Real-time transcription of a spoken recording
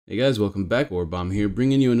Hey guys, welcome back. Orabomb here,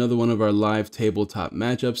 bringing you another one of our live tabletop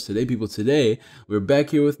matchups. Today we're back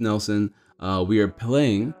here with Nelson. We are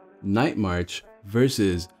playing Night March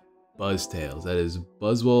versus Buzztales. That is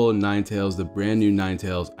Buzzwole and Ninetales, the brand new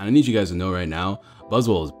Ninetales. I need you guys to know right now,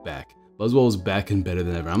 Buzzwole is back. Buzzwole is back and better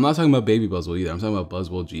than ever. I'm not talking about baby Buzzwole either. I'm talking about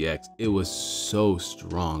Buzzwole GX. It was so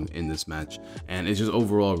strong in this match, and it's just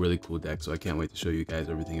overall a really cool deck, so I can't wait to show you guys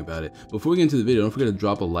everything about it. Before we get into the video, don't forget to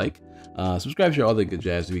drop a like, subscribe, share, all the good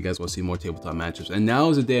jazz if you guys want to see more tabletop matchups. And now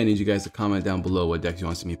is the day I need you guys to comment down below what decks you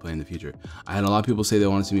want to see me play in the future. I had a lot of people say they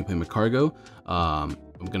want to see me play Macargo.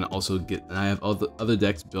 I'm gonna also and I have all the other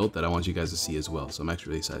decks built that I want you guys to see as well, so I'm actually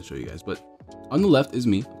really excited to show you guys. But on the left is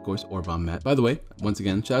me, of course, Orabomb mat. By the way, once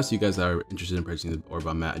again, shout out to you guys that are interested in purchasing the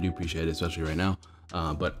Orabomb mat. I do appreciate it, especially right now.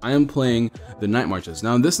 But I am playing the Night March list.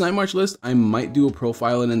 Now, in this Night March list, I might do a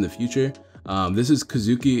profile in the future. This is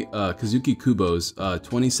Kazuki Kubo's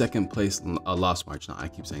 22nd place Lost March. Now, I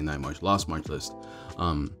keep saying Night March, Lost March list.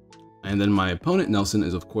 And then my opponent, Nelson,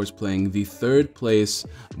 is of course playing the 3rd place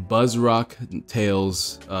Buzzrock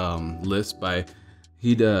Tales list by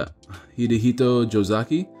Hidehito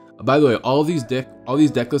Jozaki. By the way, all these deck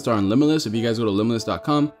lists are on Limitless. If you guys go to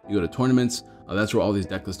limitless.com, you go to tournaments, that's where all these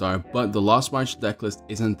deck lists are. But the Lost March deck list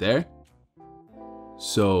isn't there,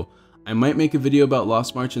 so I might make a video about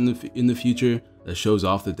Lost March in the future that shows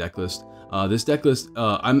off the deck list. This deck list,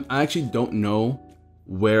 I actually don't know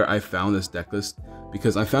where I found this deck list,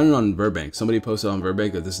 because I found it on Burbank. Somebody posted on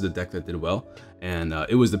Burbank that this is the deck that did well, and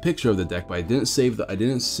it was the picture of the deck, but I didn't save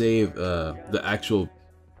the actual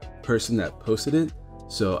person that posted it.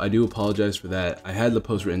 So I do apologize for that. I had the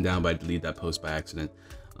post written down, but I deleted that post by accident.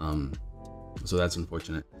 So that's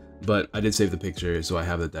unfortunate. But I did save the picture, so I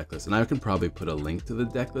have the deck list. And I can probably put a link to the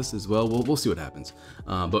deck list as well. We'll see what happens.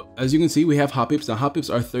 But as you can see, we have Hoppips. Now, Hoppips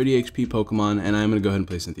are 30 HP Pokemon, and I'm going to go ahead and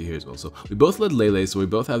place Cynthia here as well. So we both led Lele, so we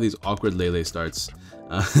both have these awkward Lele starts.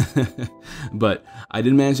 But I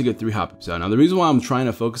did manage to get 3 Hoppips out. Now, the reason why I'm trying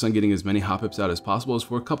to focus on getting as many Hoppips out as possible is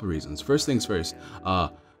for a couple reasons. First things first,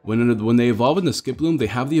 when they evolve into Skiploom, they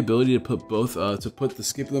have the ability to put both the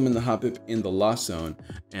Skiploom and the Hoppip in the Lost Zone,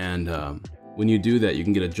 and when you do that, you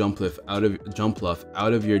can get a Jumpluff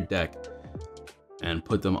out of your deck and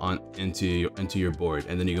put them into your board,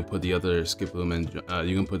 and then you can put the other Skiploom and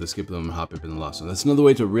you can put the Skiploom and Hoppip in the Lost Zone. That's another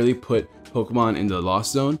way to really put Pokemon in the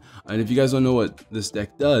Lost Zone. And if you guys don't know what this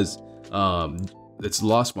deck does, it's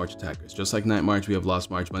Lost March attackers. Just like Night March, we have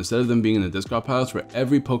Lost March, but instead of them being in the discard piles, for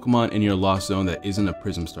every Pokemon in your Lost Zone that isn't a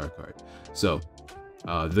Prism Star card. So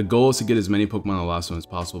the goal is to get as many Pokemon in the Lost Zone as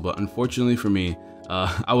possible, but unfortunately for me,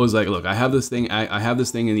 I was like, look, I have this thing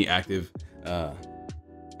in the active.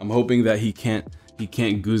 I'm hoping that he can't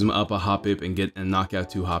Guzma up a Hoppip and knock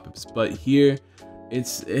out 2 Hoppips, but here,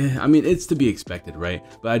 I mean, it's to be expected, right?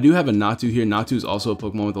 But I do have a Natu here. Natu is also a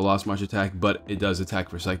Pokemon with a Lost March attack, but it does attack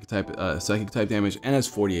for Psychic type damage and has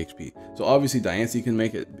 40 HP. So obviously Diancie can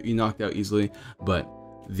make it be knocked out easily, but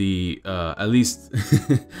at least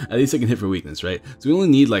I can hit for weakness, right? So we only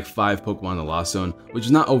need like 5 Pokemon in the Lost Zone, which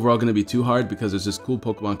is not overall going to be too hard because there's this cool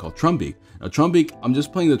Pokemon called Trumbeak. Now Trumbeak, I'm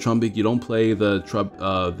just playing the Trumbeak. You don't play the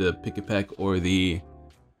Pikipek or the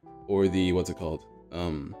what's it called?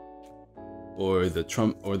 Or the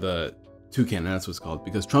Toucan, that's what it's called,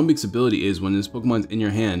 because Trumbeak's ability is when this Pokemon's in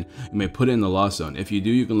your hand, you may put it in the Lost Zone. If you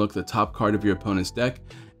do, you can look at the top card of your opponent's deck,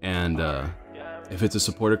 and if it's a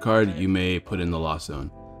supporter card, you may put it in the Lost Zone.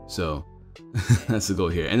 So that's the goal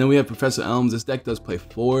here. And then we have Professor Elms. This deck does play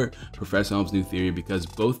 4 Professor Elms New Theory, because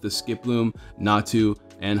both the Skiploom, Natu,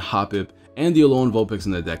 and Hoppip, and the Alolan Vulpix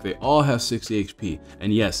in the deck, they all have 60 HP.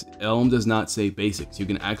 And yes, Elm does not say basics. You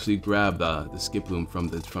can actually grab the Skiploom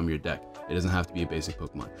from your deck. It doesn't have to be a basic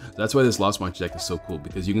Pokemon. So that's why this Lost March deck is so cool,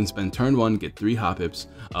 because you can spend turn 1, get 3 Hoppips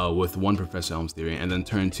with 1 Professor Elms Theory, and then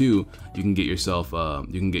turn 2, you can get yourself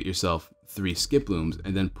 3 Skiplooms,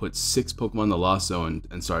 and then put 6 Pokemon in the Lost Zone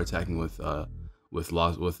and start attacking with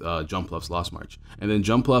Jumpluff's Lost March. And then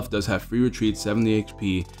Jumpluff does have free retreat, 70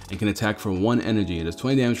 HP, and can attack for 1 energy. It does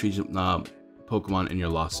 20 damage for each Pokemon in your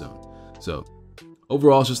Lost Zone. So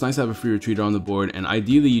overall, it's just nice to have a free retreater on the board, and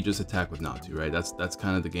ideally you just attack with Natu, right? That's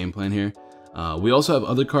kind of the game plan here. We also have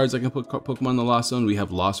other cards that can put Pokemon in the Lost Zone. We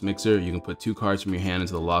have Lost Mixer. You can put 2 cards from your hand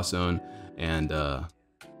into the Lost Zone, and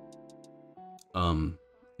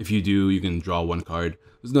if you do, you can draw 1 card.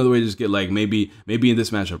 There's another way to just get, like, maybe in this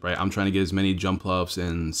matchup, right? I'm trying to get as many Jumpluffs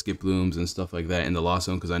and Skiplooms and stuff like that in the Lost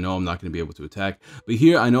Zone, because I know I'm not going to be able to attack. But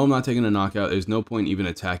here, I know I'm not taking a knockout. There's no point even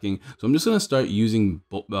attacking. So I'm just going to start using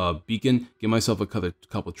Beacon, get myself a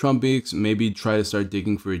couple Trumbeaks, maybe try to start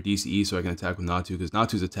digging for a DCE so I can attack with Natu, because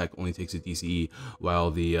Natu's attack only takes a DCE, while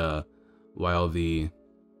the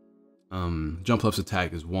Jump Left's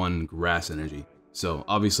attack is 1 grass energy. So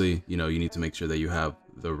obviously, you know, you need to make sure that you have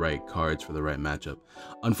the right cards for the right matchup.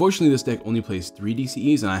 Unfortunately, this deck only plays 3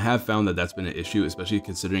 DCEs, and I have found that that's been an issue, especially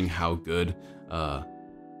considering how good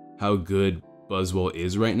Buzzwole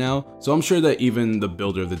is right now. So I'm sure that even the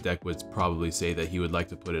builder of the deck would probably say that he would like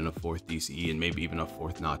to put in a 4th DCE and maybe even a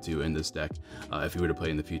 4th Natu in this deck if he were to play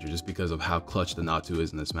in the future, just because of how clutch the Natu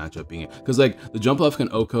is in this matchup. Being because like the Jump Left can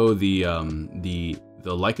Oko the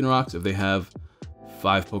Lycanrocs if they have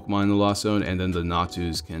 5 Pokemon in the Lost Zone, and then the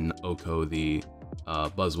Natus can Oko the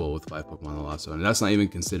Buzzwole with 5 Pokemon in the Lost Zone, and that's not even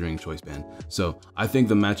considering Choice Band. So I think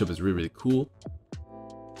the matchup is really, really cool.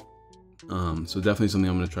 So definitely something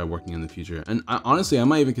I'm going to try working in the future. And honestly, I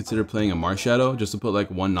might even consider playing a Marshadow just to put like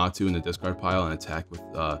 1 Natu in the discard pile and attack with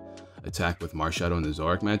Marshadow in the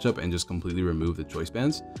Zoroark matchup and just completely remove the choice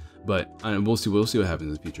bands. But we'll see what happens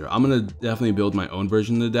in the future. I'm going to definitely build my own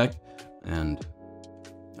version of the deck and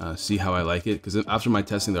see how I like it, because after my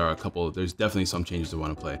testing there's definitely some changes I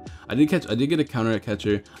want to play. I did get a counter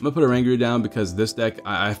catcher. I'm gonna put a Rangaroo down because this deck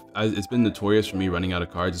it's been notorious for me running out of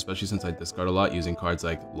cards, especially since I discard a lot using cards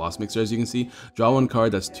like Lost Mixer. As you can see, draw 1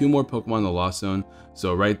 card, that's 2 more Pokemon in the Lost Zone,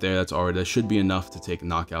 so right there that should be enough to take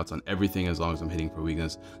knockouts on everything as long as I'm hitting for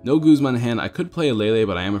weakness. No Guzma in hand. I could play a Lele,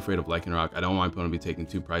 but I am afraid of Lycanroc. I don't want my opponent to be taking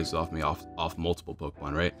 2 prizes off me off multiple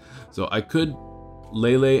Pokemon, right? So I could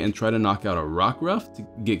Lele and try to knock out a Rockruff to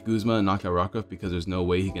get Guzma and knock out Rockruff, because there's no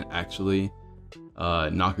way he can actually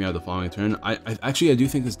knock me out the following turn. I do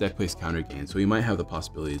think this deck plays counter gain, so he might have the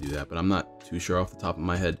possibility to do that, but I'm not too sure off the top of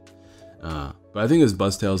my head. But I think this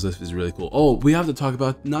Buzztails is really cool. Oh, we have to talk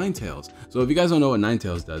about Ninetales. So if you guys don't know what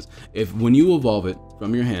Ninetales does, when you evolve it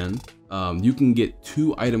from your hand, you can get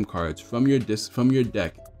 2 item cards from your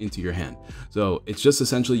deck into your hand. So it's just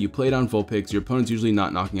essentially you play down Vulpix. Your opponent's usually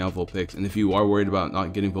not knocking out Vulpix, and if you are worried about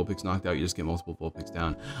not getting Vulpix knocked out, you just get multiple Vulpix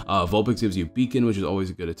down. Vulpix gives you Beacon, which is always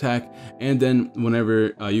a good attack, and then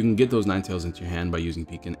whenever you can get those Ninetales into your hand by using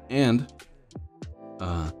Beacon, and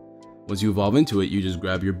once you evolve into it, you just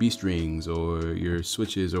grab your Beast Rings or your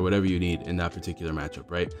Switches or whatever you need in that particular matchup,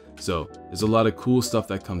 right? So there's a lot of cool stuff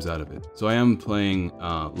that comes out of it. So I am playing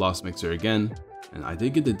Lost Mixer again, and I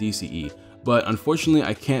did get the DCE, but unfortunately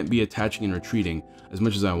I can't be attaching and retreating as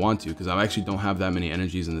much as I want to, because I actually don't have that many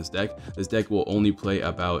energies in this deck. This deck will only play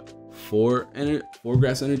about 4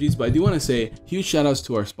 grass energies. But I do want to say huge shout outs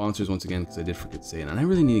to our sponsors once again, because I did forget to say it, and I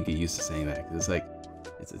really need to get used to saying that, because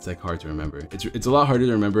it's like hard to remember. It's a lot harder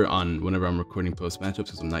to remember on whenever I'm recording post matchups,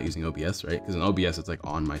 because I'm not using OBS, right? Because in OBS it's like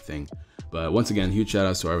on my thing. But once again, huge shout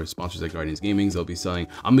outs to our sponsors at Guardians Gaming. They'll be selling.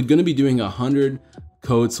 I'm gonna be doing a 100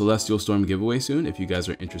 code Celestial Storm giveaway soon if you guys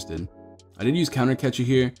are interested. I did use Counter Catcher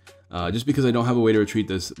here, just because I don't have a way to retreat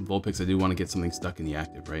this Vulpix. I do want to get something stuck in the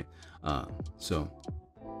active, right?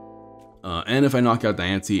 And if I knock out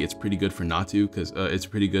Diancie, it's pretty good for Natu, because it's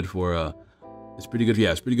pretty good for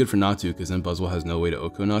Natu, because then Buzzwole has no way to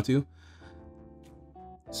Oko Natu.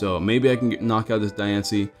 So maybe I can knock out this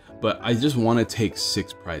Diancie, but I just want to take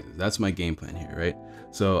 6 prizes. That's my game plan here, right?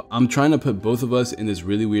 So I'm trying to put both of us in this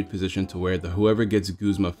really weird position to where whoever gets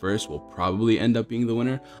Guzma first will probably end up being the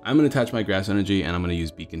winner. I'm going to attach my grass energy, and I'm going to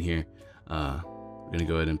use Beacon here. We're going to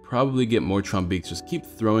go ahead and probably get more Trumbeaks. Just keep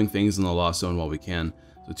throwing things in the Lost Zone while we can.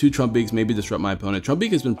 So 2 Trumbeaks, maybe disrupt my opponent.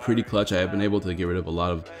 Trumbeak has been pretty clutch. I have been able to get rid of a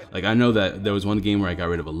lot of, like, I know that there was one game where I got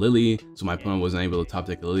rid of a Lily, so my opponent wasn't able to top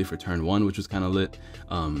deck a Lily for turn 1, which was kind of lit.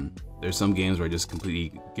 There's some games where I just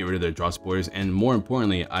completely get rid of their draw spores, and more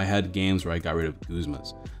importantly, I had games where I got rid of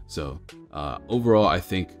Guzmas. So overall, I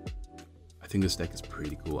think this deck is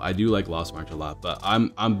pretty cool. I do like Lost March a lot, but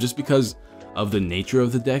I'm just because of the nature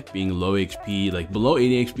of the deck being low HP, like below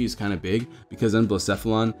 80 HP is kind of big, because then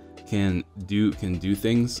Blacephalon can do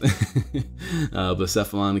things.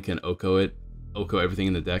 Blacephalon can Oko everything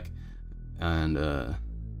in the deck, and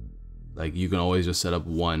like you can always just set up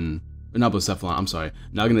one. Not Blacephalon, I'm sorry.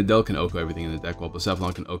 Naganadel can Oko everything in the deck, while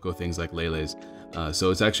Blacephalon can Oko things like Lele's.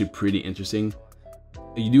 So it's actually pretty interesting.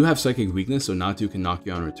 You do have Psychic Weakness, so Natu can knock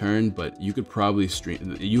you on return, but you could probably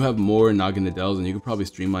you have more Naganadels, and you could probably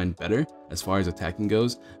streamline better as far as attacking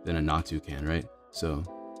goes than a Natu can, right? So,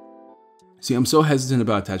 see, I'm so hesitant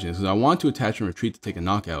about attaching this, because I want to attach and retreat to take a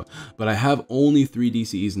knockout, but I have only 3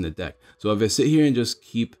 DCEs in the deck. So if I sit here and just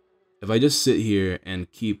keep,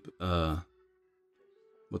 what's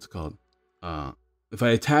it called? If I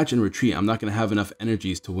attach and retreat, I'm not going to have enough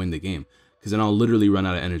energies to win the game, because then I'll literally run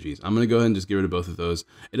out of energies. I'm going to go ahead and just get rid of both of those.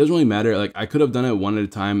 It doesn't really matter. Like, I could have done it one at a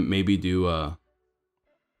time, maybe do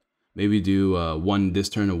 1 this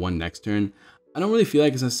turn and 1 next turn. I don't really feel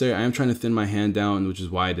like it's necessary. I am trying to thin my hand down, which is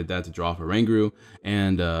why I did that, to draw off a Ranguru.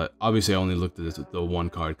 And obviously I only looked at the one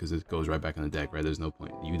card because it goes right back in the deck, right? There's no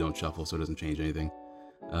point. You don't shuffle, so it doesn't change anything.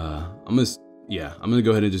 I'm gonna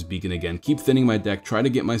go ahead and just Beacon again. Keep thinning my deck. Try to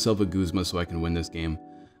get myself a Guzma so I can win this game.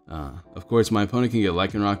 Of course, my opponent can get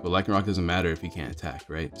Lycanroc, but Lycanroc doesn't matter if he can't attack,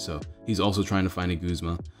 right? So he's also trying to find a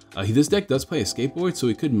Guzma. This deck does play a skateboard, so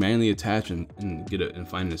he could manually attach and get it and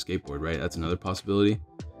find a skateboard, right? That's another possibility.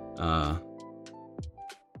 I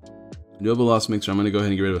do have a Lost Mixer. I'm going to go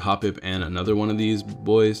ahead and get rid of Hoppip and another one of these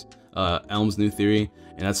boys, Elm's New Theory,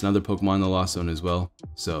 and that's another Pokemon in the Lost Zone as well.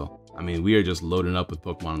 So, I mean, we are just loading up with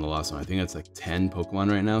Pokemon in the Lost Zone. I think that's like 10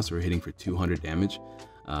 Pokemon right now, so we're hitting for 200 damage.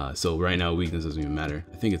 So right now, weakness doesn't even matter.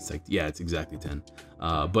 I think it's like, yeah, it's exactly 10.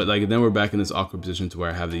 But like then we're back in this awkward position to where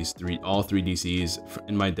I have these all three DCs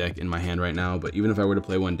in my deck in my hand right now. But even if I were to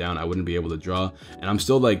play one down, I wouldn't be able to draw. And I'm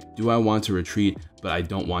still like, do I want to retreat? But I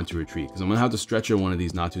don't want to retreat because I'm gonna have to stretcher one of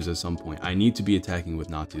these Natus at some point. I need to be attacking with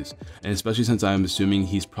Natus, and especially since I'm assuming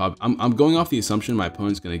he's probably, I'm going off the assumption my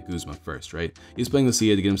opponent's gonna Guzma first, right? He's playing the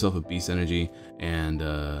Sia to get himself a Beast Energy, and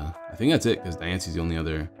I think that's it because Diancie's the only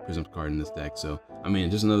other Prism card in this deck. So I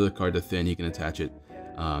mean, just another card to thin. He can attach it.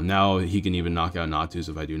 Now he can even knock out Natus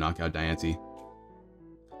if I do knock out Diancie.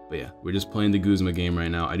 But yeah, we're just playing the Guzma game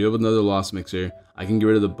right now. I do have another Lost Mixer. I can get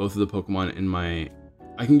rid of both of the Pokemon in my...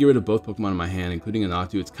 I can get rid of both Pokemon in my hand, including a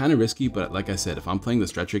Natu. It's kind of risky, but like I said, if I'm playing the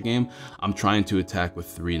stretcher game, I'm trying to attack with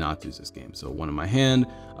 3 Natus this game. So one in my hand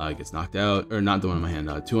gets knocked out, or not the one in my hand,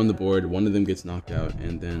 2 on the board, one of them gets knocked out,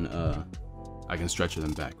 and then I can stretcher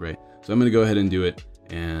them back, right? So I'm gonna go ahead and do it.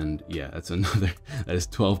 And yeah, that's another, that is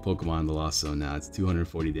 12 Pokemon in the Lost Zone now. It's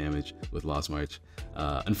 240 damage with Lost March.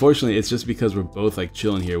 Unfortunately, it's just because we're both like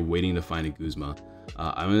chilling here waiting to find a Guzma.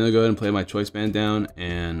 I'm gonna go ahead and play my Choice Band down,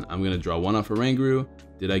 and I'm gonna draw one off a Ranguru.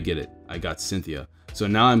 Did I get it? I got Cynthia. So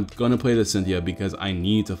now I'm gonna play the Cynthia because I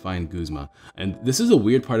need to find Guzma. And this is a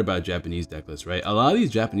weird part about Japanese deck lists, right? A lot of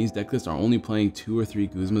these Japanese deck lists are only playing 2 or 3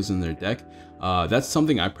 Guzmas in their deck. That's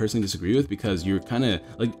something I personally disagree with because you're kind of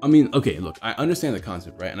like, I mean, okay, look, I understand the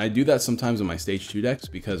concept, right? And I do that sometimes in my Stage 2 decks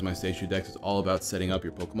because my Stage 2 decks is all about setting up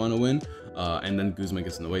your Pokemon to win, and then Guzma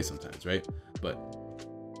gets in the way sometimes, right? But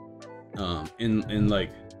I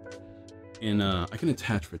can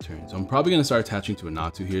attach for turn, so I'm probably gonna start attaching to a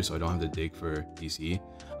Natu here, so I don't have to dig for DC.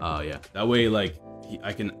 Yeah, that way, like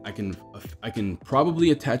I can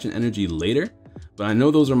probably attach an energy later, but I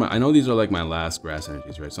know these are like my last grass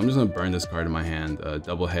energies, right? So I'm just gonna burn this card in my hand,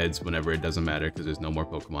 double heads whenever it doesn't matter because there's no more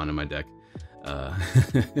Pokemon in my deck.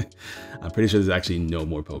 I'm pretty sure there's actually no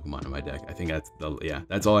more Pokemon in my deck. I think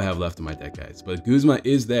that's all I have left in my deck, guys. But Guzma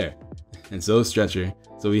is there, and so is Stretcher.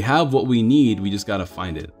 So we have what we need. We just gotta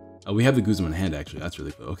find it. We have the Guzma in hand, actually. That's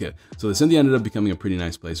really cool. Okay, so the Cynthia ended up becoming a pretty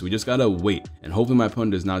nice play. So we just gotta wait, and hopefully my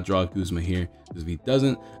opponent does not draw Guzma here. Because if he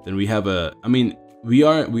doesn't, then we have a. I mean, we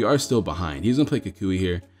are still behind. He's gonna play Kukui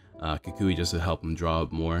here, Kukui just to help him draw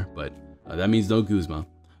up more. But that means no Guzma.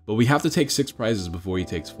 But we have to take 6 prizes before he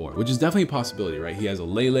takes 4, which is definitely a possibility, right? He has a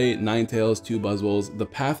Lele, Ninetales, 2 Buzzwoles. The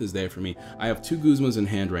path is there for me. I have 2 Guzmas in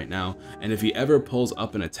hand right now, and if he ever pulls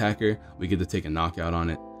up an attacker, we get to take a knockout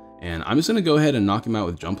on it. And I'm just gonna go ahead and knock him out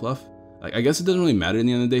with Jump Bluff. Like, I guess it doesn't really matter in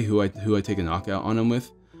the end of the day who I take a knockout on him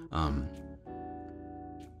with.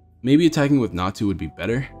 Maybe attacking with Natu would be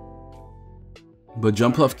better, but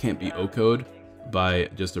Jump Bluff can't be O-code by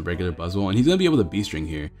just a regular Buzzwole, and he's gonna be able to B-string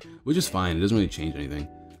here, which is fine. It doesn't really change anything.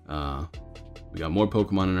 We got more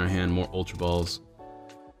Pokemon in our hand, more Ultra Balls.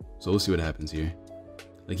 So we'll see what happens here.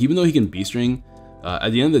 Like, even though he can B-string,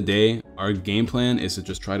 at the end of the day, our game plan is to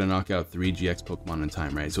just try to knock out 3 GX Pokemon in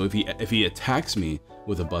time, right? So if he attacks me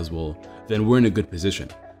with a Buzzwole, then we're in a good position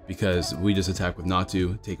because we just attack with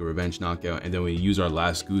Natu, take a revenge knockout, and then we use our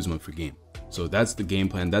last Guzma for game. So that's the game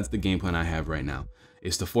plan. That's the game plan I have right now,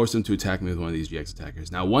 is to force him to attack me with one of these GX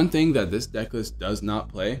attackers. Now, one thing that this deck list does not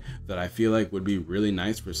play that I feel like would be really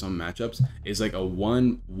nice for some matchups is like a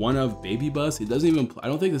one of Baby Buzz. It doesn't even, I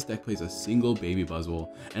don't think this deck plays a single Baby Buzzwole,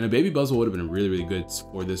 and a Baby Buzzwole would have been really, really good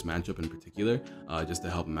for this matchup in particular, just to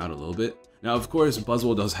help him out a little bit. Now, of course,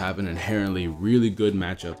 Buzzwole does have an inherently really good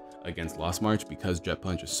matchup against Lost March because Jet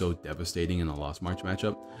Punch is so devastating in a Lost March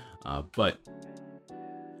matchup,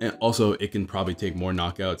 and also, it can probably take more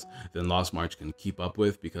knockouts than Lost March can keep up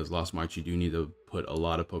with, because Lost March, you do need to put a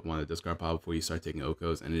lot of Pokemon in the discard pile before you start taking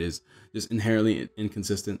Okos, and it is just inherently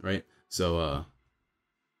inconsistent, right? So,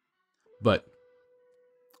 but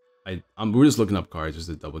we're just looking up cards just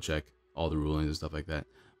to double check all the rulings and stuff like that.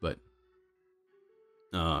 But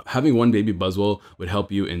having one Baby Buzzwole would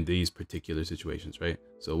help you in these particular situations, right?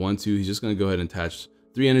 So 1, 2, he's just gonna go ahead and attach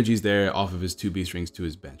 3 energies there off of his 2 beast rings to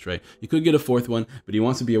his bench, right? He could get a 4th one, but he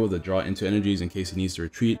wants to be able to draw into energies in case he needs to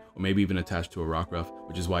retreat, or maybe even attach to a rock ruff,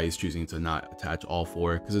 which is why he's choosing to not attach all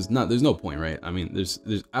 4, because there's no point, right? I mean, there's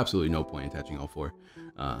absolutely no point attaching all 4.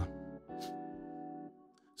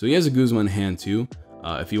 So he has a Guzma in hand too.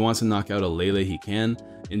 If he wants to knock out a Lele, he can.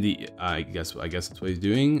 I guess that's what he's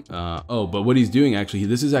doing. Oh, but what he's doing actually,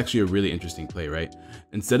 this is actually a really interesting play, right?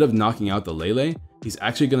 Instead of knocking out the Lele, he's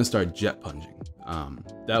actually going to start jet punching.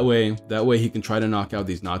 That way he can try to knock out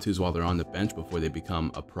these Natus while they're on the bench before they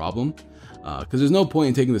become a problem. Because there's no point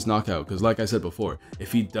in taking this knockout. Because like I said before,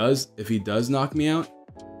 if he does knock me out,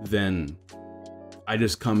 then I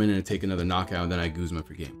just come in and take another knockout, and then I Guzma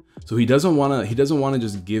for game. So he doesn't want to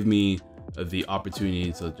just give me the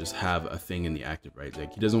opportunity to just have a thing in the active, right?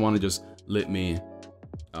 Like, he doesn't want to just let me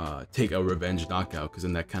take a revenge knockout, because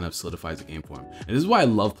then that kind of solidifies the game for him. And this is why I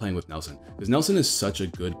love playing with Nelson, because Nelson is such a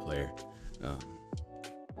good player.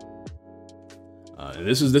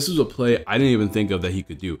 This is a play I didn't even think of that he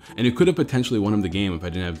could do, and it could have potentially won him the game if I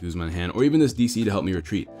didn't have Guzma in hand, or even this DC to help me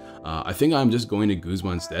retreat. I think I'm just going to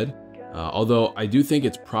Guzma instead. Although I do think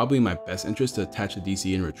it's probably my best interest to attach a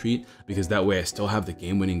DC and retreat, because that way I still have the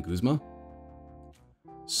game-winning Guzma.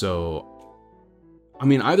 So, I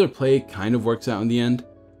mean, either play kind of works out in the end,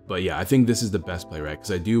 but yeah, I think this is the best play, right?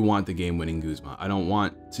 Because I do want the game-winning Guzma. I don't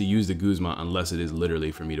want to use the Guzma unless it is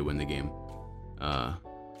literally for me to win the game. Yeah,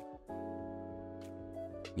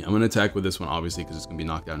 I'm going to attack with this one, obviously, because it's going to be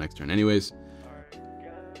knocked out next turn anyways.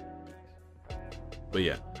 But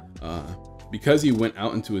yeah, because he went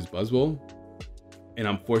out into his Buzzwole, and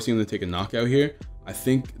I'm forcing him to take a knockout here, I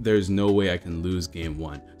think there's no way I can lose game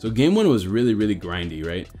 1. So game 1 was really, really grindy,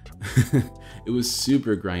 right? It was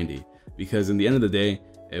super grindy, because in the end of the day,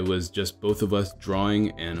 it was just both of us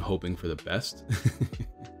drawing and hoping for the best.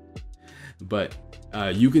 But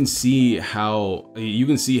you can see how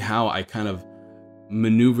I kind of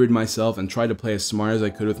maneuvered myself and tried to play as smart as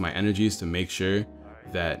I could with my energies to make sure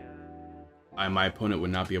that my opponent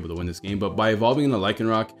would not be able to win this game. But by evolving into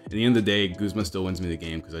Lycanroc, at the end of the day, Guzma still wins me the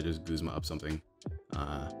game because I just Guzma up something.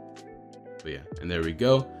 But yeah, and there we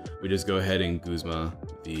go. We just go ahead and Guzma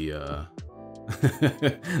the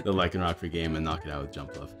the Lycanroc for game and knock it out with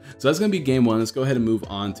Jump Bluff. So that's gonna be game 1. Let's go ahead and move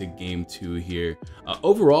on to game 2 here.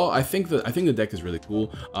 Overall, I think the deck is really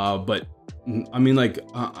cool. But I mean, like,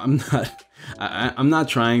 I'm not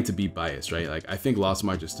trying to be biased, right? Like, I think Lost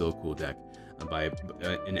March is still a cool deck.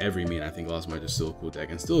 In every mean, I think Lost March is still a cool deck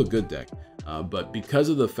and still a good deck. But because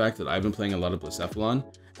of the fact that I've been playing a lot of Blacephalon,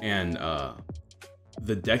 and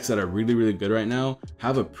the decks that are really, really good right now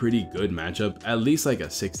have a pretty good matchup, at least like a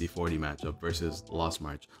 60-40 matchup versus Lost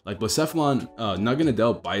March. Like Blacephalon,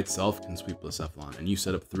 Ninetales by itself can sweep Blacephalon, and you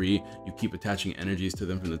set up 3, you keep attaching energies to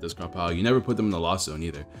them from the discard pile, you never put them in the Lost Zone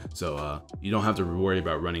either, so you don't have to worry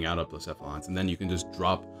about running out of Blacephalons, and then you can just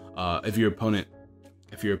drop, if your opponent,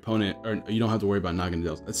 or you don't have to worry about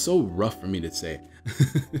Ninetales. That's so rough for me to say.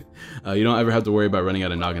 You don't ever have to worry about running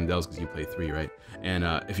out of Ninetales because you play 3, right? And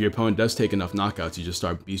if your opponent does take enough knockouts, you just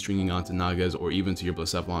start B-stringing onto Nagas or even to your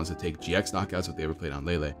Blacephalons to take GX knockouts if they ever played on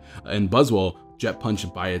Lele. And Buzzwole, Jet Punch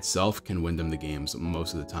by itself can win them the games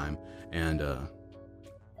most of the time. And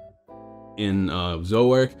in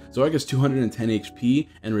Zoroark has 210 HP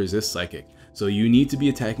and resists Psychic. So you need to be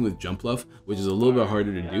attacking with Jump Bluff, which is a little bit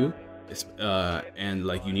harder to do. And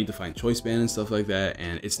like you need to find choice band and stuff like that,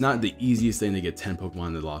 and it's not the easiest thing to get 10 Pokemon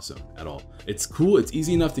in the Lost Zone at all. It's cool, it's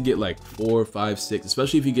easy enough to get like 4, 5, 6,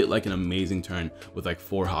 especially if you get like an amazing turn with like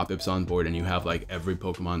 4 Hoppips on board and you have like every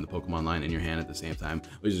Pokemon in the Pokemon line in your hand at the same time,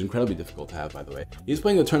 which is incredibly difficult to have, by the way. He's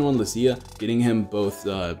playing a turn 1 Lucia, getting him both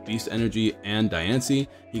Beast Energy and Diancie.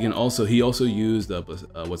 He also used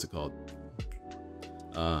what's it called?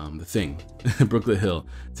 The thing, Brooklet Hill,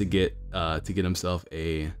 to get himself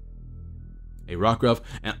a Rockruff,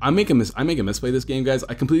 and I make a misplay this game, guys.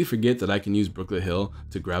 I completely forget that I can use Brooklet Hill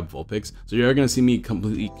to grab Vulpix, so you're gonna see me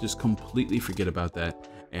completely forget about that.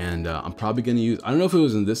 And I'm probably gonna use, I don't know if it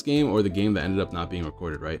was in this game or the game that ended up not being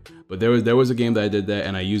recorded, right? But there was a game that I did that,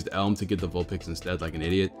 and I used Elm to get the Vulpix instead, like an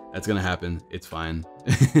idiot. That's gonna happen. It's fine.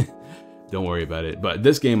 Don't worry about it. But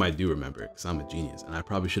this game I do remember because I'm a genius, and I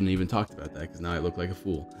probably shouldn't even talked about that because now I look like a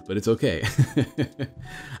fool. But it's okay.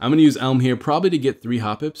 I'm gonna use Elm here probably to get 3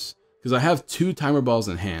 Hoppips, because I have 2 Timer Balls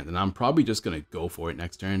in hand, and I'm probably just going to go for it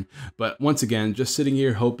next turn. But once again, just sitting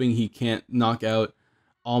here hoping he can't knock out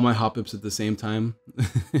all my Hoppips at the same time.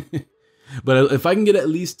 But if I can get at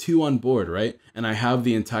least 2 on board, right, and I have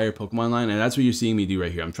the entire Pokemon line, and that's what you're seeing me do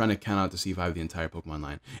right here. I'm trying to count out to see if I have the entire Pokemon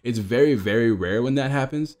line. It's very, very rare when that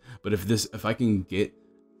happens, but if I can get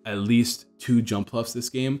at least 2 jump fluffs this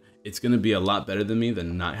game, it's going to be a lot better than me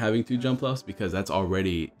than not having 2 jump fluffs, because that's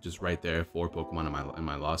already just right there 4 Pokemon in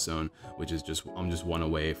my lost zone, which is just, I'm just 1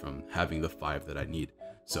 away from having the 5 that I need.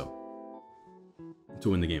 So to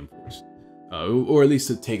win the game, of course, or at least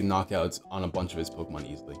to take knockouts on a bunch of his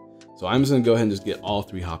Pokemon easily. So I'm just gonna go ahead and just get all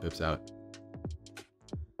 3 Hoppips out,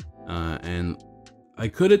 and I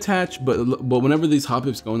could attach, but whenever these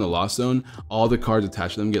Hoppips go in the lost zone, all the cards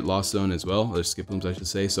attached to them get lost zone as well, or Skiplooms I should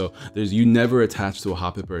say. So you never attach to a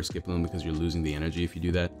Hoppip or a Skiploom because you're losing the energy if you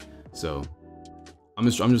do that. So I'm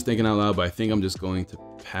just thinking out loud, but I think I'm just going to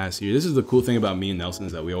pass here. This is the cool thing about me and Nelson,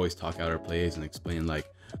 is that we always talk out our plays and explain like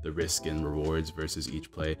the risk and rewards versus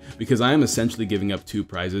each play, because I am essentially giving up 2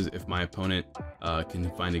 prizes if my opponent can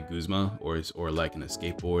find a Guzma or like an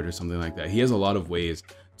escape board or something like that. He has a lot of ways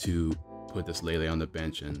to put this Lele on the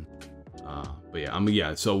bench, and but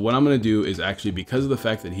yeah, so what I'm gonna do is actually, because of the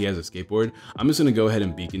fact that he has a skateboard, I'm just gonna go ahead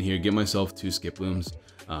and beacon here, get myself 2 Skiplooms,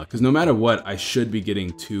 because no matter what, I should be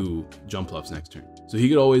getting 2 jump fluffs next turn. So he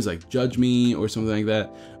could always like judge me or something like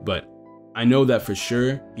that, but I know that for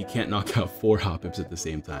sure he can't knock out 4 Hoppips at the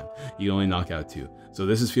same time. He can only knock out 2. So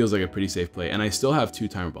this feels like a pretty safe play, and I still have 2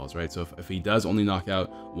 timer balls, right? So if he does only knock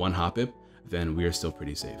out 1 Hoppip, then we are still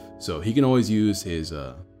pretty safe. So he can always use his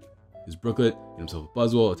Brooklet, get himself a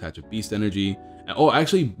Buzzwole, attach a Beast Energy. And, oh,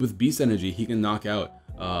 actually, with Beast Energy, he can knock out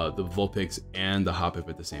the Vulpix and the Hoppip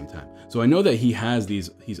at the same time. So I know that he has these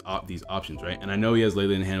options, right? And I know he has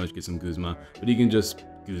Lele in hand, which gets him Guzma, but he can just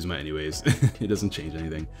Guzma anyways. It doesn't change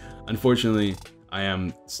anything. Unfortunately, I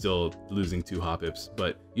am still losing 2 Hoppips,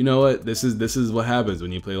 but you know what? This is what happens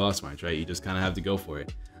when you play Lost March, right? You just kind of have to go for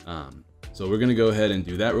it. So we're gonna go ahead and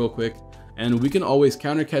do that real quick. And we can always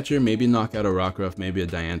counter catcher, maybe knock out a Rockruff, maybe a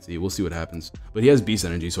Diancie. We'll see what happens. But he has Beast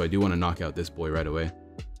Energy, so I do want to knock out this boy right away.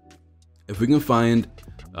 If we can find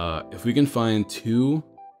 1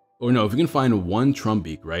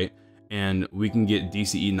 Trumbeak, right? And we can get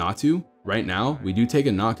DCE Natu right now, we do take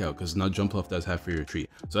a knockout because no jump fluff does have free retreat.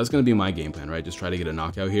 So that's going to be my game plan, right? Just try to get a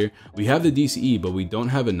knockout here. We have the DCE, but we don't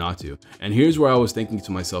have a Natu. And here's where I was thinking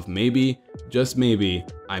to myself, maybe, just maybe,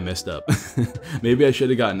 I messed up. Maybe I should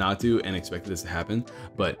have got Natu and expected this to happen.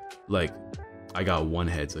 But like, I got 1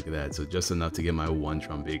 heads, look at that. So just enough to get my 1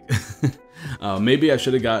 Trumbeak. Maybe I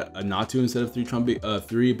should have got a Natu instead of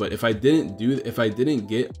 3, but if I didn't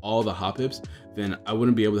get all the Hoppips, then I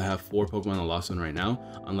wouldn't be able to have 4 Pokemon in the Lost Zone right now,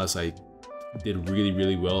 unless I did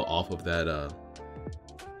really well off of that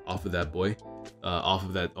boy, off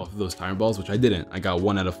of those timer balls, which I didn't. I got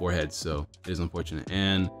 1 out of 4 heads, so it is unfortunate.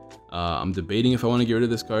 And I'm debating if I want to get rid of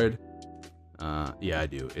this card. Yeah, I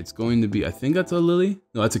do. It's going to be, I think that's a Lily.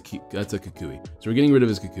 No, that's a Kukui. So we're getting rid of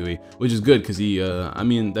his Kukui, which is good because he, I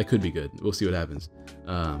mean, that could be good. We'll see what happens.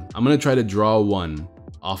 I'm going to try to draw 1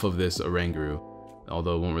 off of this Oranguru,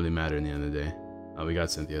 although it won't really matter in the end of the day. Oh, we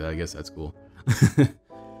got Cynthia. I guess that's cool.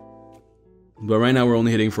 But right now we're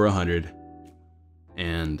only hitting for 100.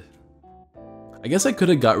 And I guess I could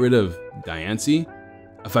have got rid of Diancie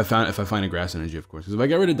if I find a Grass Energy, of course. Because if I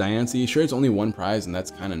get rid of Diancie, sure, it's only 1 prize, and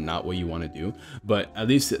that's kind of not what you want to do. But at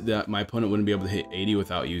least that my opponent wouldn't be able to hit 80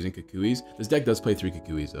 without using Kukuis. This deck does play 3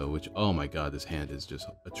 Kukuis though, which, oh my god, this hand is just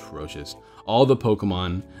atrocious. All the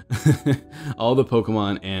Pokemon, all the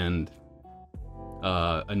Pokemon and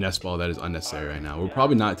a Nest Ball that is unnecessary right now. We're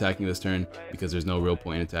probably not attacking this turn because there's no real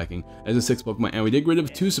point in attacking. As a 6 Pokemon, and we did get rid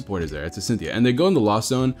of 2 supporters there. It's a Cynthia, and they go in the Lost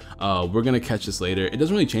Zone. We're gonna catch this later. It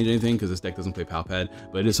doesn't really change anything because this deck doesn't play Palpad,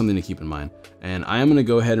 but it is something to keep in mind. And I am gonna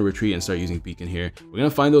go ahead and retreat and start using Beacon here. We're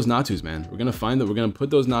gonna find those Natus, man. We're gonna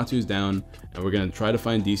put those Natus down, and we're gonna try to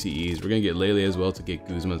find DCEs. We're gonna get Lele as well to get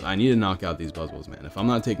Guzmas. I need to knock out these Buzzwoles, man. If I'm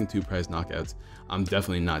not taking 2 prize knockouts, I'm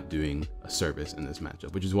definitely not doing a service in this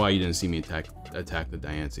matchup, which is why you didn't see me attack the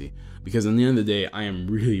Diancie. Because in the end of the day, I am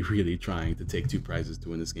really trying to take 2 prizes to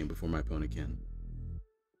win this game before my opponent can.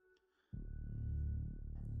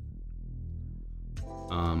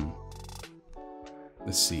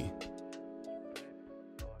 Let's see.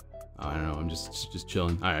 I don't know, I'm just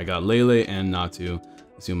chilling. All right, I got Lele and Natu.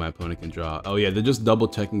 Let's see what my opponent can draw. Oh yeah, they're just double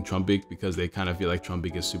checking Trumbeak because they kind of feel like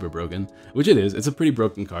Trumbeak is super broken, which it is. It's a pretty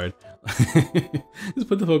broken card. Just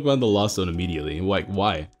put the Pokemon in the Lost Zone immediately. Like,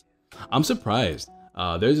 why? I'm surprised.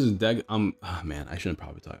 There's this deck. Oh man, I shouldn't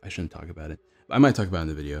talk about it. I might talk about it in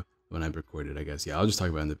the video when I record it, I guess. Yeah, I'll just talk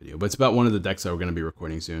about it in the video. But it's about one of the decks that we're gonna be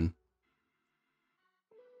recording soon.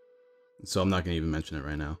 So I'm not gonna even mention it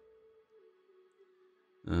right now.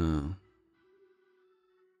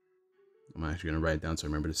 I'm actually gonna write it down so I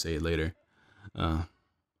remember to say it later.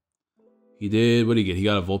 He did, what did he get? He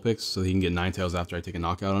got a Vulpix, so he can get Ninetales after I take a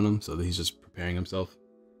knockout on him. So he's just preparing himself.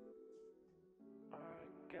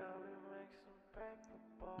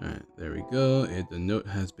 Alright, there we go. The note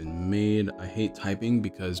has been made. I hate typing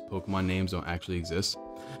because Pokemon names don't actually exist.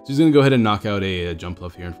 So he's gonna go ahead and knock out a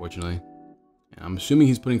Jumpluff here, unfortunately. And I'm assuming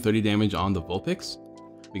he's putting 30 damage on the Vulpix,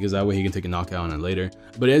 because that way he can take a knockout on it later.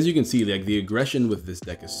 But as you can see, like, the aggression with this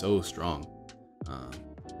deck is so strong.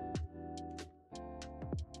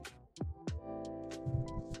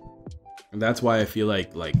 And that's why I feel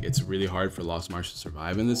like it's really hard for Lost Marsh to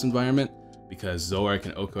survive in this environment, because Zoroark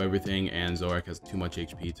can OHKO everything, and Zoroark has too much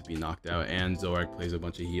HP to be knocked out, and Zoroark plays a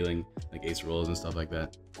bunch of healing, like Ace Rolls and stuff like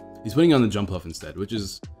that. He's putting on the Jumpluff instead, which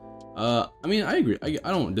is, I mean, I agree.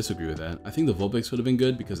 I don't disagree with that. I think the Vulpix would have been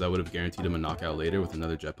good, because that would have guaranteed him a knockout later with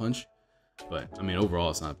another Jet Punch. But, I mean, overall,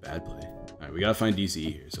 it's not a bad play. Alright, we gotta find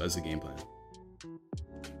DCE here, so that's the game plan.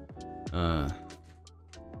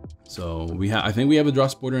 So, I think we have a Draw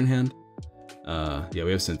Sporter in hand. Yeah,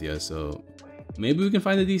 we have Cynthia, so maybe we can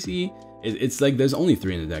find the DCE. It's like there's only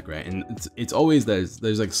 3 in the deck, right? And it's always there's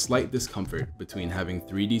like slight discomfort between having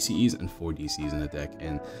 3 DCEs and 4 DCEs in the deck,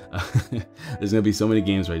 and there's gonna be so many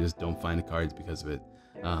games where I just don't find the cards because of it.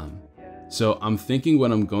 So I'm thinking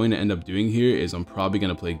what I'm going to end up doing here is I'm probably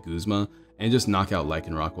gonna play Guzma and just knock out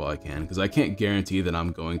Lycanroc while I can, because I can't guarantee that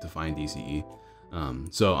I'm going to find DCE.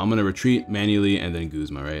 So I'm gonna retreat manually and then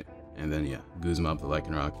Guzma, right? And then yeah, Guzma up the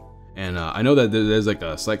Lycanroc. And I know that there's like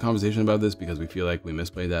a slight conversation about this because we feel like we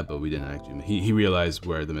misplayed that, but we didn't actually. He realized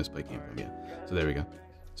where the misplay came from, yeah. So there we go.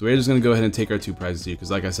 So we're just going to go ahead and take our 2 prizes here, because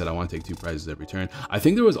like I said, I want to take 2 prizes every turn. I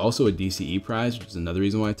think there was also a DCE prize, which is another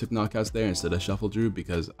reason why I took knockouts there instead of Shuffle Drew,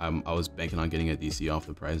 because I was banking on getting a DCE off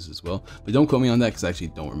the prizes as well. But don't quote me on that, because I actually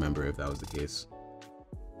don't remember if that was the case.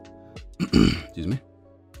 Excuse me.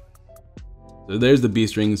 So there's the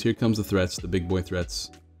Beast Rings. Here comes the threats, the big boy threats.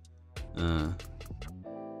 Dude,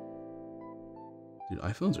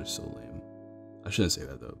 iPhones are so lame. I shouldn't say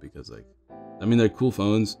that though, because like, I mean, they're cool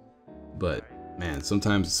phones, but man,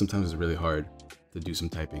 sometimes it's really hard to do some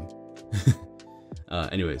typing.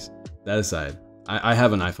 Anyways, that aside, I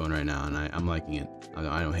have an iPhone right now, and I'm liking it.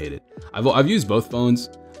 I don't hate it. I've used both phones,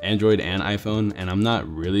 Android and iPhone, and I'm not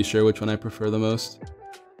really sure which one I prefer the most.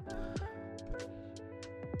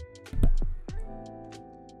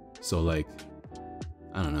 So like,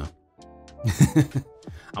 I don't know.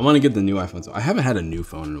 I want to get the new iPhone. So I haven't had a new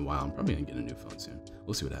phone in a while. I'm probably gonna get a new phone soon.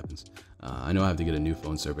 We'll see what happens. I know I have to get a new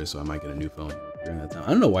phone service, so I might get a new phone during that time.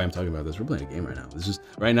 I don't know why I'm talking about this. We're playing a game right now. It's just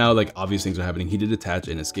right now, like, obvious things are happening. He did attach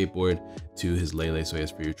an escape board to his Lele, so he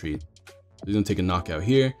has free retreat. So he's gonna take a knockout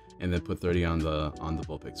here and then put 30 on the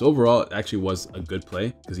Vulpix. So overall, it actually was a good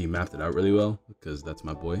play because he mapped it out really well, because that's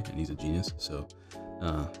my boy and he's a genius. So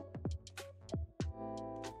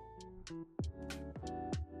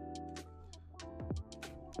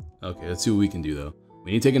okay, let's see what we can do though.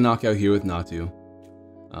 We need to take a knockout here with Natu.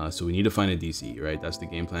 So we need to find a DC, right? That's the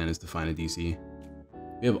game plan, is to find a DC.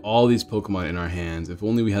 We have all these Pokemon in our hands. If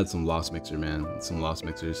only we had some Lost Mixer, man. Some Lost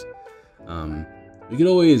Mixers. We could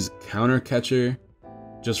always counter Catcher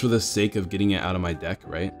just for the sake of getting it out of my deck,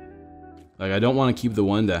 right? Like, I don't want to keep the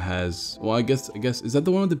one that has, well, I guess, is that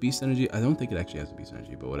the one with the Beast Energy? I don't think it actually has a Beast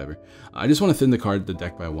Energy, but whatever. I just want to thin the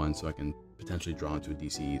deck by 1 so I can potentially draw into a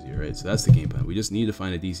DC easier, right? So that's the game plan. We just need to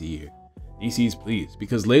find a DC here. DCs, please,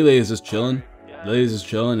 because Lele is just chilling. Lele is just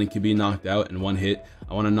chilling and can be knocked out in 1 hit.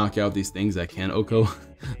 I want to knock out these things that can OHKO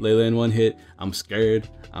Lele in 1 hit. I'm scared.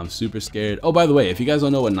 I'm super scared. Oh, by the way, if you guys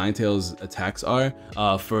don't know what Ninetales attacks are,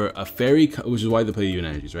 for a fairy, which is why they play Unit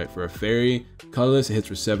Energies, right? For a fairy colorless, it hits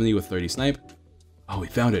for 70 with 30 snipe. Oh, we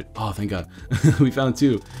found it. Oh, thank God. We found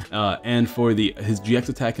 2. And for his GX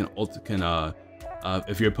attack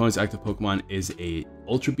if your opponent's active Pokemon is a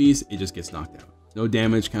Ultra Beast, it just gets knocked out. No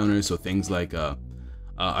damage counters, so things like,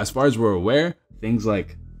 as far as we're aware, things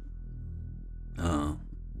like,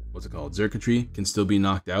 what's it called? Xurkitree can still be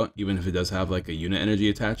knocked out, even if it does have like a unit energy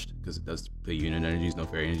attached, because it does play unit energies, no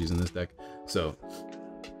fairy energies in this deck. So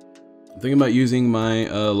I'm thinking about using my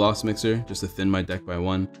Lost Mixer just to thin my deck by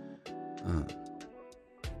 1.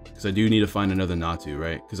 Because I do need to find another Natu,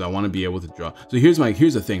 right? Because I want to be able to draw. So here's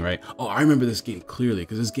the thing, right? Oh, I remember this game clearly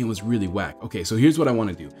because this game was really whack. Okay, so here's what I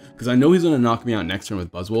want to do. Because I know he's going to knock me out next turn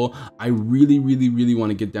with Buzzwole. I really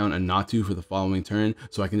want to get down a Natu for the following turn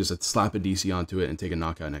so I can just slap a DC onto it and take a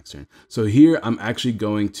knockout next turn. So here I'm actually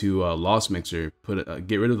going to Lost Mixer,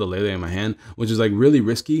 get rid of the Lele in my hand, which is like really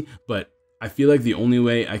risky, but I feel like the only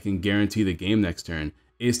way I can guarantee the game next turn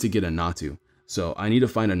is to get a Natu. So I need to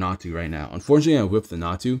find a Natu right now. Unfortunately, I whipped the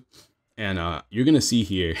Natu, and you're gonna see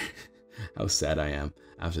here how sad I am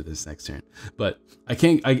after this next turn. But I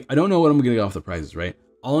don't know what I'm gonna get off the prizes, right?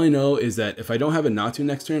 All I know is that if I don't have a Natu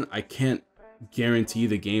next turn, I can't guarantee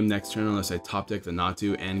the game next turn unless I top deck the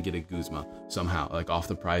Natu and get a Guzma somehow, like off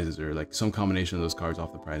the prizes, or like some combination of those cards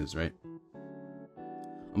off the prizes, right?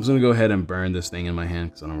 I'm just gonna go ahead and burn this thing in my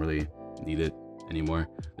hand because I don't really need it anymore.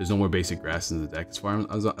 There's no more basic grass in the deck as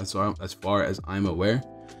far as I'm aware.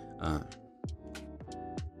 But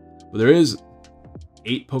there is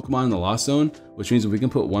 8 Pokemon in the Lost Zone, which means if we can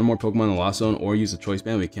put one more Pokemon in the Lost Zone or use the Choice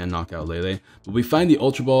Band, we can knock out Lele. But we find the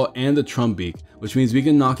Ultra Ball and the Trumbeak, which means we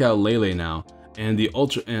can knock out Lele now. And the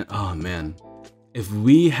oh man, if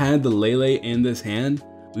we had the Lele in this hand,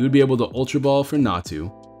 we would be able to Ultra Ball for Natu,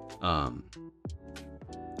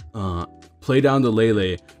 play down the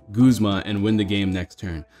Lele, Guzma, and win the game next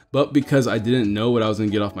turn. But because I didn't know what I was gonna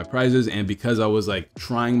get off my prizes, and because I was like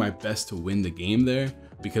trying my best to win the game there,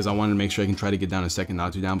 because I wanted to make sure I can try to get down a second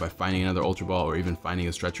Natu down by finding another Ultra Ball or even finding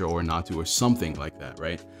a Stretcher or a Natu or something like that,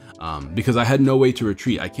 right? Because I had no way to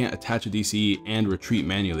retreat. I can't attach a DCE and retreat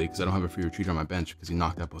manually because I don't have a free retreat on my bench because he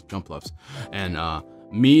knocked out both jump bluffs. And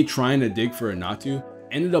me trying to dig for a Natu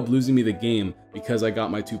ended up losing me the game because I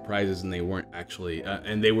got my 2 prizes and they weren't actually,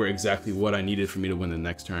 and they were exactly what I needed for me to win the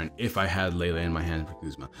next turn if I had Lele in my hand for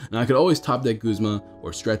Guzma. Now I could always top deck Guzma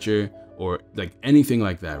or Stretcher or like anything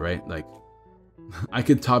like that, right? Like I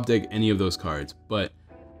could top deck any of those cards, but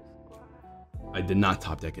I did not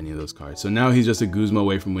top deck any of those cards. So now he's just a Guzma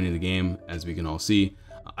away from winning the game, as we can all see.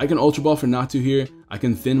 I can Ultra Ball for Natu here. I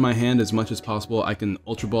can thin my hand as much as possible. I can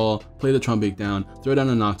Ultra Ball, play the Trumbeak down, throw down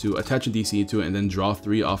a Natu, attach a DC to it, and then draw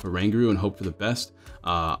 3 off a Rangaroo and hope for the best.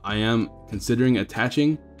 I am considering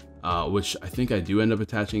attaching, which I think I do end up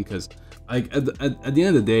attaching because at the end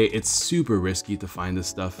of the day, it's super risky to find this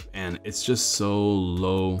stuff, and it's just so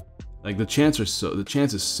low. Like the chance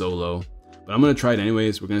is so low. But I'm gonna try it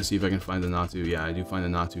anyways. We're gonna see if I can find the Natu. Yeah, I do find the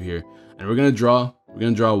Natu here, and we're gonna draw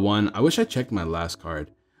 1. I wish I checked my last card,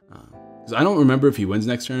 because I don't remember if he wins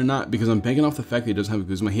next turn or not, because I'm banking off the fact that he doesn't have a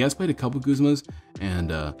Guzma. He has played a couple Guzmas,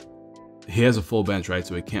 and he has a full bench, right?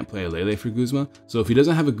 So he can't play a Lele for Guzma. So if he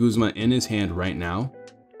doesn't have a Guzma in his hand right now,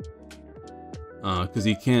 because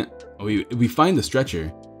he can't, we find the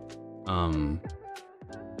Stretcher,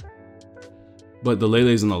 but the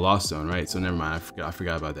Lele's in the Lost Zone, right? So never mind, I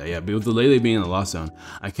forgot about that. Yeah, but with the Lele being in the Lost Zone,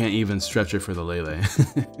 I can't even Stretcher for the Lele.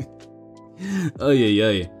 Oh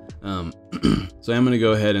yeah. So I'm gonna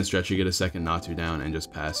go ahead and Stretcher, get a second Natu down, and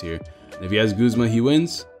just pass here. And if he has Guzma, he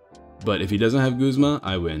wins. But if he doesn't have Guzma,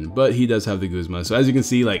 I win. But he does have the Guzma. So as you can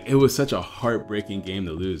see, like, it was such a heartbreaking game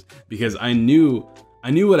to lose because I knew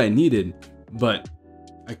what I needed, but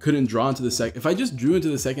I couldn't draw into the second. If I just drew into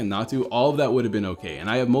the second Natu, all of that would have been okay. And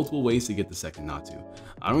I have multiple ways to get the second Natu.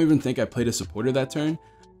 I don't even think I played a supporter that turn,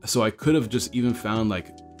 so I could have just even found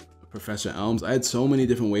like Professor Elms. I had so many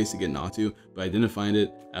different ways to get Natu, but I didn't find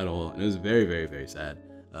it at all, and it was very, very, very sad.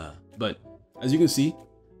 But as you can see,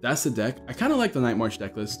 that's the deck. I kind of like the Night March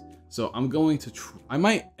deck list, so I'm going to I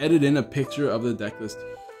might edit in a picture of the deck list.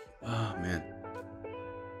 Oh man,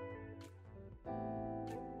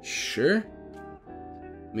 sure,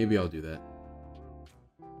 maybe I'll do that.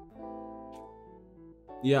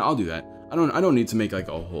 Yeah, I'll do that. I don't need to make like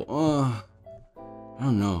a whole, I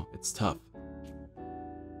don't know, it's tough.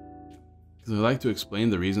 Because I like to explain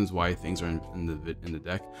the reasons why things are in the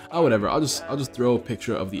deck. Oh, whatever. I'll just throw a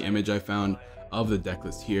picture of the image I found of the deck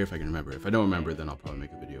list here if I can remember. If I don't remember, then I'll probably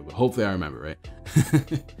make a video. But hopefully I remember, right?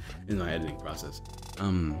 In my editing process.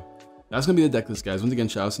 That's gonna be the deck list, guys. Once again,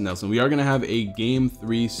 shout out to Nelson. We are gonna have a game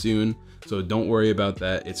 3 soon, so don't worry about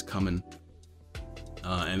that. It's coming.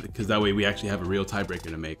 And because that way we actually have a real tiebreaker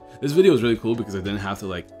to make. This video was really cool because I didn't have to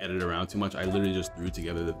like edit around too much. I literally just threw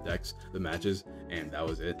together the decks, the matches, and that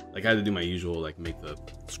was it. Like I had to do my usual, like make the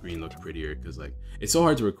screen look prettier because like it's so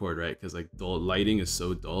hard to record, right? Because like the lighting is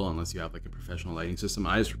so dull unless you have like a professional lighting system.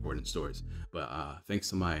 I just record in stores, but thanks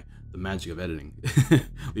to the magic of editing,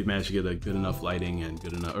 we've managed to get a good enough lighting and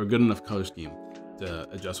good enough color scheme to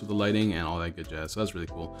adjust with the lighting and all that good jazz. So that's really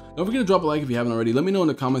cool. Don't forget to drop a like if you haven't already. Let me know in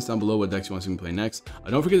the comments down below what decks you want to see me play next.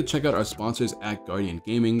 Don't forget to check out our sponsors at Guardian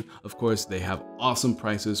Gaming. Of course, they have awesome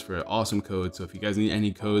prices for awesome codes. So if you guys need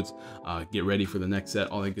any codes, get ready for the next set,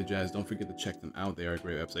 all that good jazz. Don't forget to check them out. They are a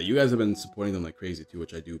great website. You guys have been supporting them like crazy too,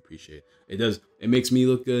 which I do appreciate. It makes me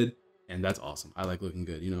look good, and that's awesome. I like looking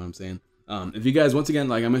good, you know what I'm saying? If you guys, once again,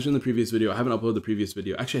 like I mentioned in the previous video, I haven't uploaded the previous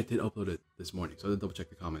video. Actually, I did upload it this morning, so I did double check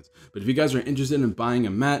the comments. But if you guys are interested in buying a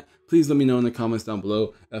mat, please let me know in the comments down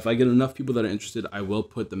below. If I get enough people that are interested, I will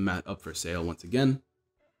put the mat up for sale once again.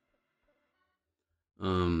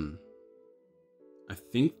 I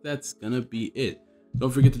think that's gonna be it.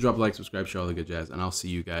 Don't forget to drop a like, subscribe, share all the good jazz, and I'll see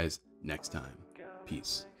you guys next time.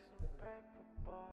 Peace.